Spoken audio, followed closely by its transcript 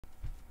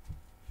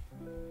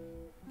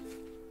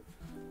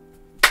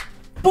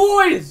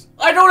Boys,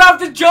 I don't have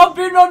to jump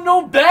in on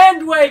no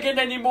bandwagon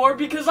anymore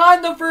because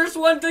I'm the first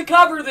one to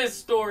cover this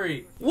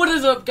story. What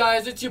is up,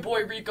 guys? It's your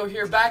boy Rico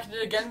here, back at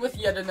it again with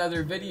yet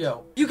another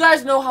video. You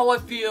guys know how I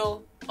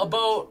feel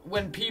about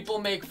when people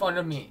make fun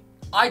of me.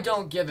 I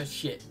don't give a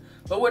shit.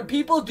 But when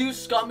people do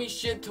scummy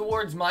shit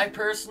towards my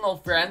personal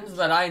friends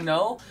that I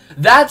know,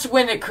 that's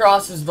when it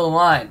crosses the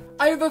line.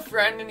 I have a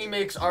friend and he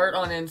makes art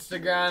on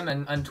Instagram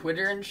and on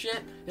Twitter and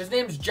shit. His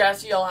name's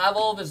Jesse. I'll have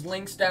all of his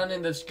links down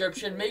in the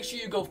description. Make sure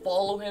you go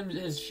follow him,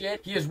 his shit.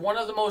 He is one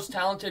of the most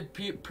talented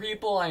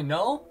people I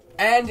know.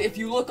 And if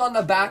you look on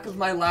the back of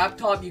my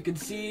laptop, you can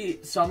see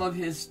some of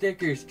his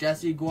stickers,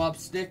 Jesse Guap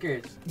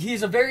stickers.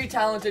 He's a very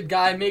talented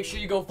guy. Make sure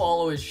you go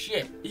follow his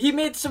shit. He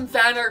made some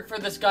fan art for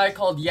this guy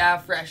called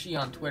Yeahfreshie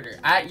on Twitter,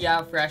 at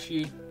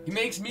Yeahfreshie. He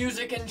makes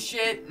music and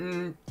shit,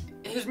 and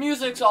his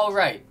music's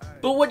alright.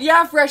 But what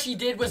Yeahfreshie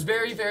did was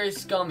very, very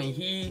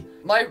scummy.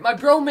 My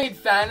bro made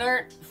fan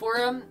art for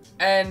him,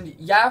 and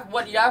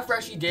what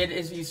Yeahfreshie did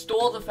is he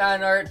stole the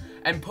fan art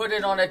and put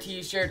it on a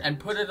t-shirt and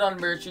put it on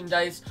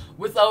merchandise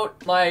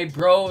without my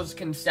bro's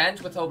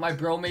consent, without my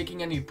bro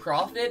making any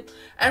profit,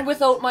 and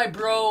without my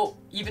bro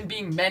even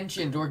being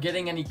mentioned or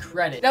getting any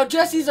credit. Now,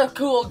 Jesse's a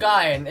cool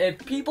guy, and if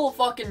people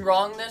fucking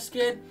wrong this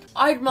kid,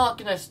 I'm not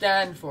gonna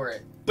stand for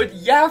it. But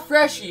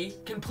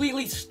Yeahfreshie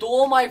completely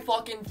stole my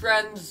fucking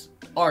friend's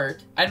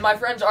art, and my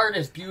friend's art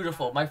is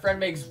beautiful. My friend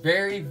makes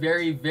very,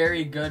 very,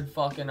 very good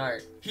fucking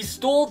art. He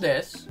stole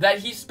this that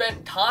he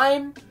spent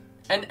time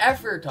and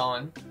effort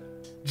on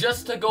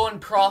just to go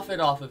and profit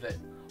off of it.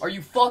 Are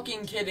you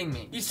fucking kidding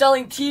me? He's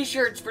selling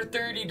t-shirts for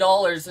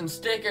 $30 and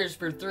stickers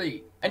for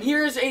 $3. And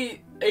here's a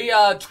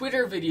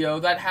Twitter video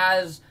that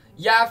has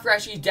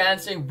Yeahfreshie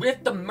dancing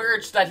with the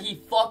merch that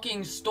he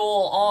fucking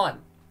stole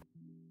on.